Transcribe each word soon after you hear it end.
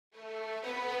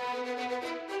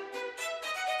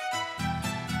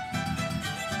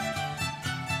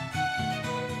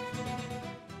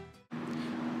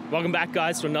Welcome back,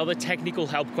 guys, to another technical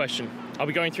help question. I'll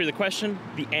be going through the question,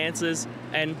 the answers,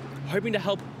 and hoping to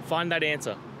help find that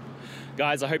answer.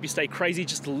 Guys, I hope you stay crazy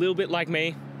just a little bit like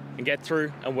me and get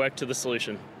through and work to the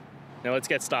solution. Now let's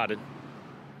get started.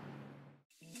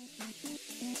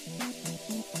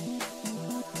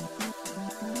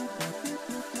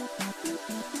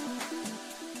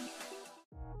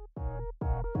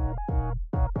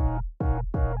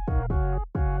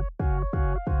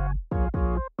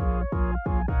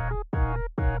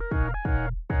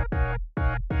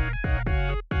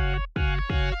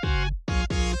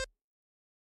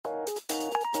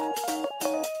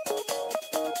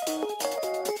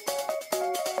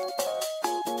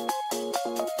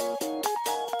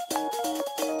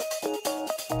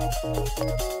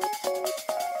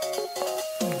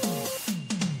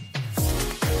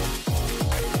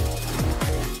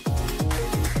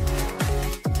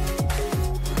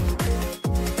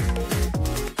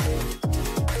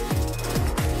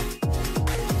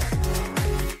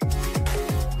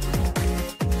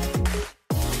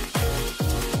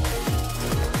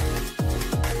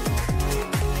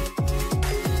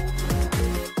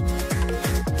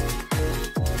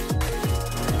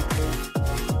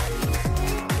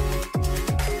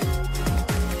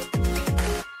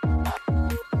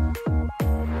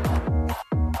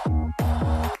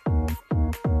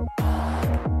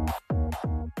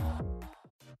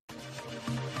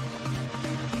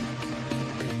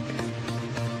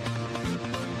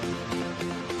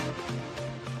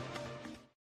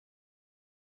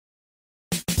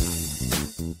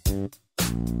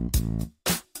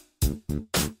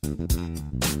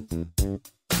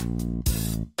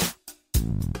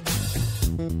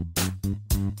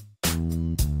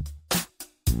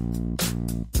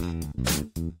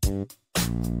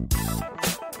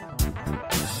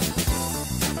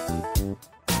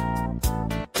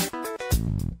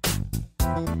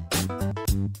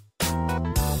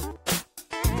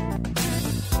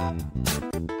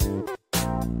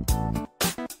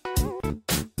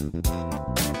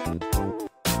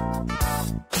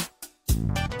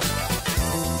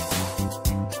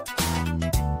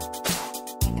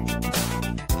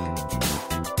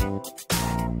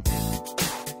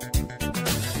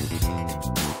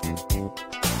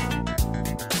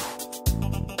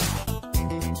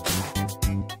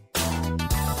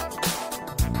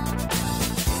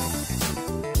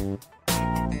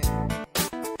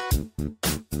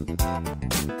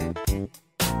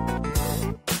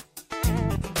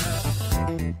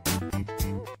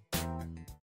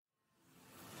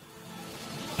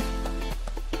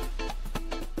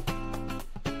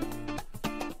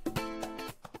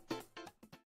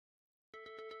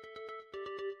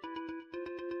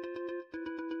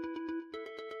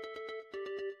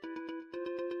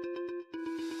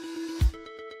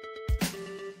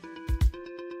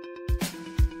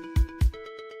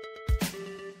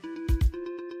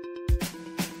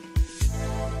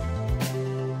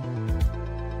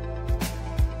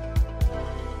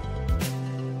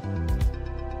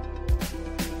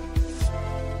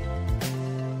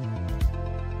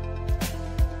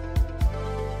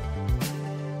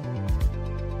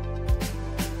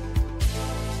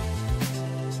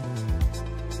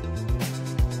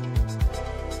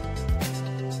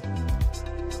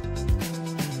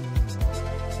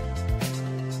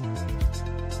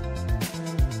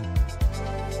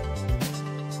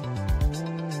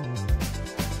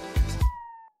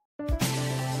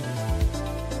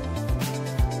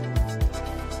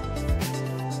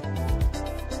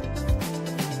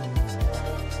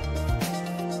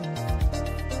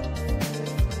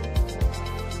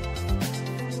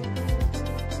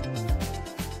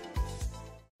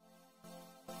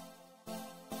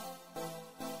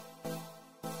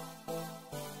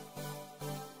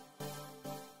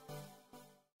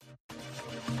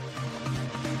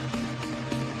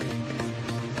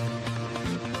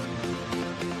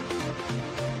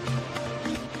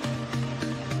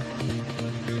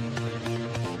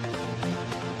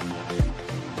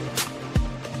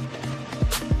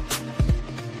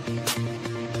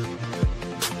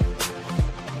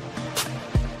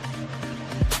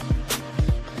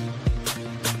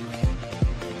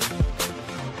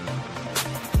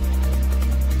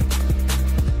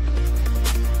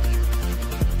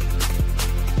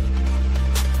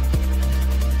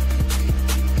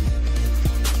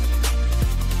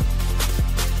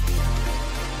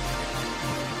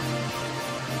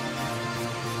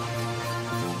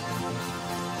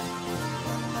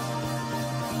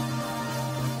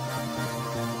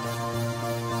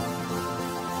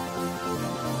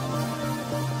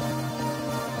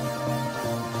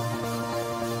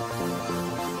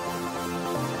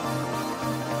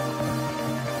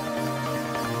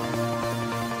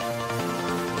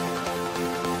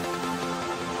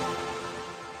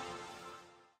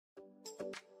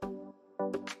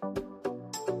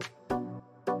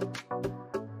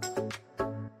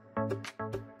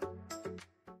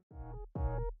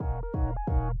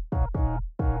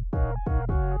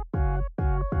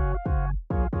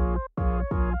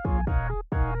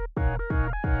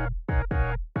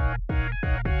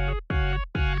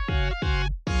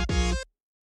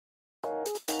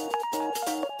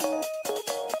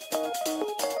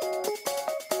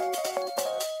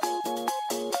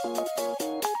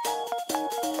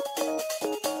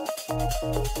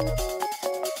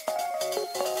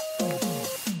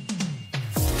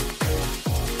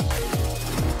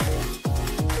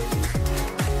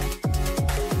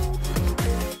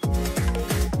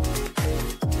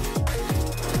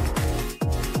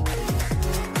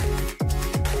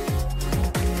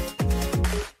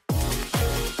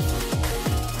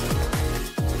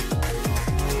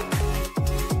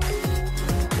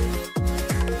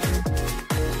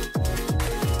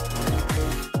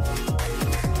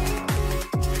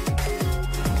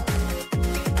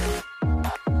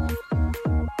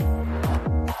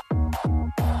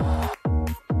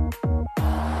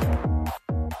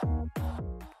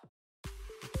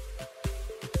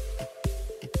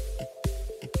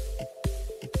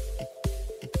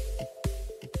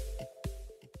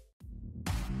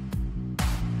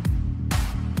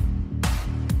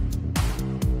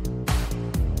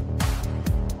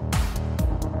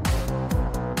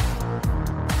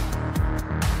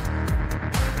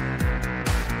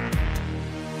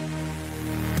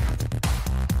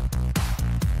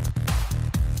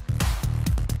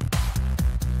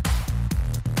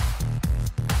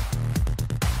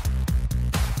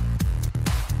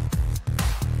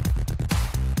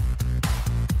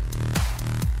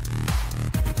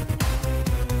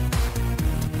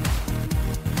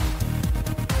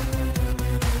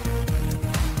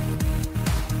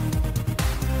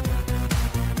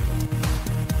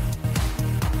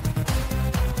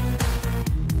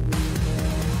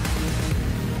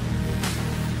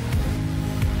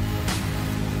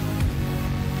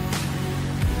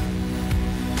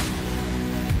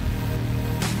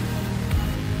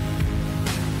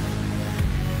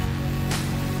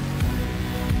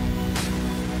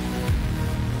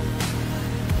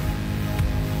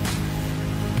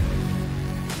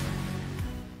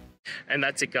 And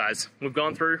that's it, guys. We've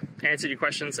gone through, answered your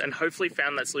questions, and hopefully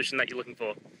found that solution that you're looking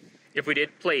for. If we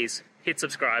did, please hit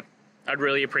subscribe. I'd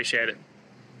really appreciate it.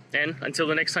 And until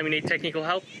the next time you need technical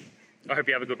help, I hope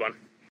you have a good one.